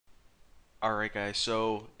Alright guys,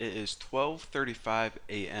 so it is 12:35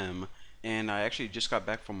 a.m. and I actually just got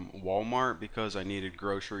back from Walmart because I needed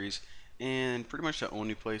groceries, and pretty much the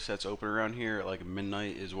only place that's open around here at like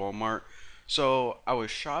midnight is Walmart. So I was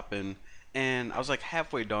shopping and I was like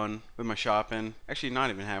halfway done with my shopping, actually not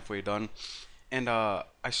even halfway done, and I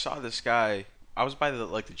saw this guy. I was by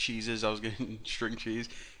the cheeses. I was getting string cheese,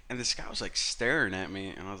 and this guy was like staring at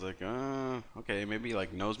me, and I was like, okay, maybe he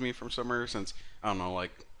like knows me from somewhere since I don't know, like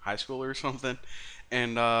high school or something.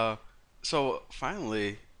 And so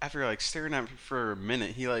finally, after like staring at me for a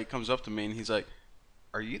minute, he like comes up to me and he's like,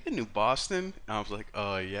 "Are you the new Boston?" And I was like,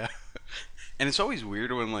 yeah." And it's always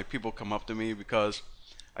weird when like people come up to me because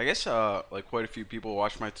I guess like quite a few people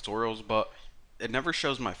watch my tutorials, but it never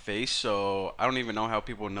shows my face, so I don't even know how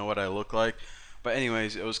people know what I look like. But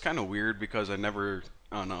anyways, it was kind of weird because I don't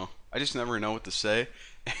know, I just never know what to say.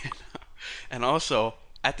 And, and also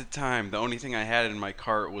at the time, the only thing I had in my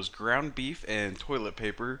cart was ground beef and toilet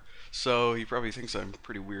paper. So he probably thinks I'm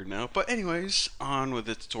pretty weird now. But anyways, on with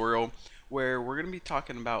the tutorial where we're gonna be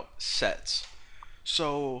talking about sets.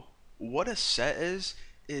 So, what a set is,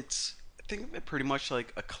 it's think of it pretty much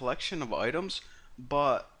like a collection of items,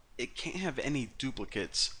 but it can't have any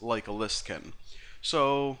duplicates like a list can.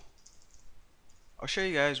 So, I'll show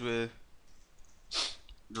you guys with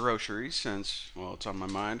groceries since, well, it's on my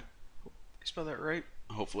mind. You spell that right?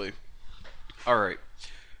 Hopefully. Alright,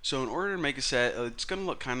 so in order to make a set, it's going to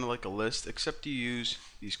look kind of like a list, except you use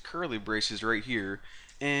these curly braces right here.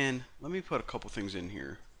 And let me put a couple things in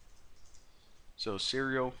here. So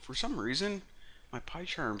cereal, for some reason, my pie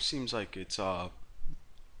chart seems like it's ugh,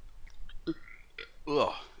 it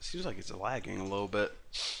seems like it's lagging a little bit.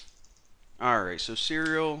 All right, so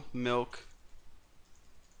cereal, milk.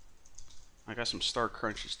 I got some Star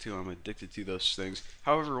Crunches too. I'm addicted to those things.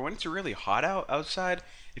 However, when it's really hot outside,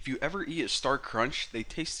 if you ever eat a Star Crunch, they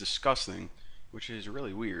taste disgusting, which is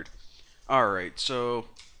really weird. All right, so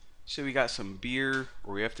say we got some beer,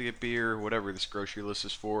 or we have to get beer, whatever this grocery list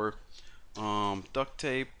is for. Duct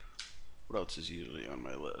tape. What else is usually on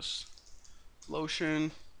my list?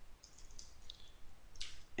 Lotion.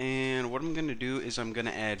 And what I'm going to do is I'm going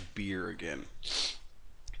to add beer again.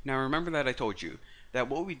 Now remember that I told you that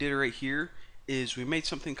what we did right here is we made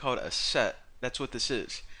something called a set. That's what this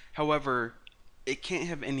is. However, it can't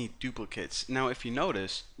have any duplicates. Now if you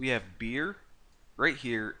notice, we have beer right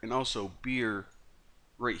here and also beer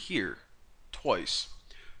right here twice.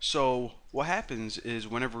 So what happens is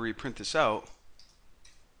whenever we print this out,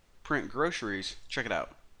 print groceries, check it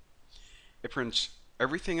out. It prints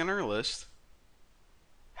everything on our list.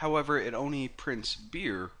 However, it only prints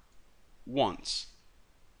beer once.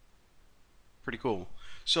 Pretty cool.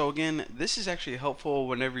 So again, this is actually helpful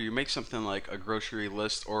whenever you make something like a grocery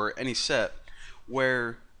list or any set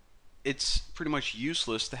where it's pretty much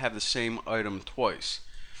useless to have the same item twice.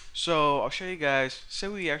 So I'll show you guys, say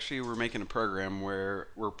we actually were making a program where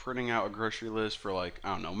we're printing out a grocery list for like, I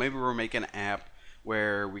don't know, maybe we're making an app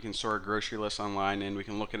where we can store a grocery list online and we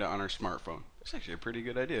can look at it on our smartphone. That's actually a pretty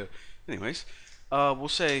good idea. Anyways, we'll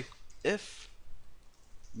say if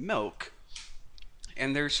milk,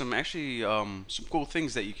 and there's some actually some cool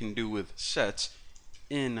things that you can do with sets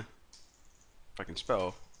in, if I can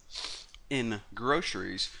spell, in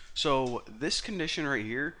groceries. So this condition right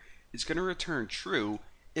here is going to return true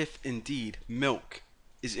if indeed milk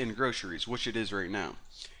is in groceries, which it is right now.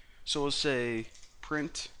 So we'll say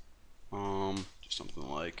print just something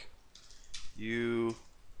like you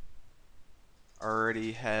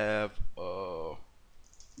already have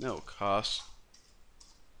milk costs.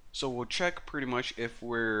 So we'll check pretty much if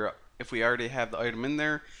we already have the item in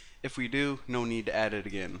there. If we do, no need to add it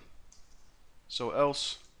again. So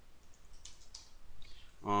else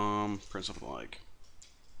print something like,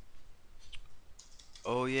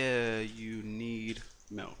 oh yeah, you need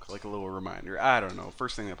milk, like a little reminder. I don't know,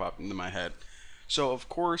 first thing that popped into my head. So of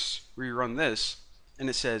course we run this and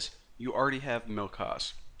it says you already have milk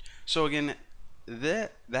costs. So again,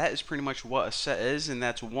 that is pretty much what a set is, and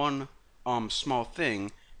that's one small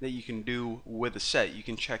thing that you can do with a set. You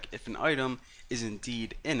can check if an item is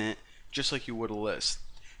indeed in it, just like you would a list.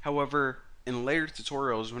 However, in later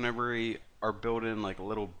tutorials, whenever we are building like a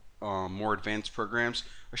little more advanced programs,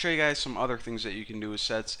 I'll show you guys some other things that you can do with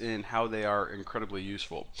sets and how they are incredibly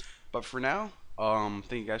useful. But for now,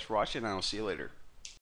 thank you guys for watching, and I'll see you later.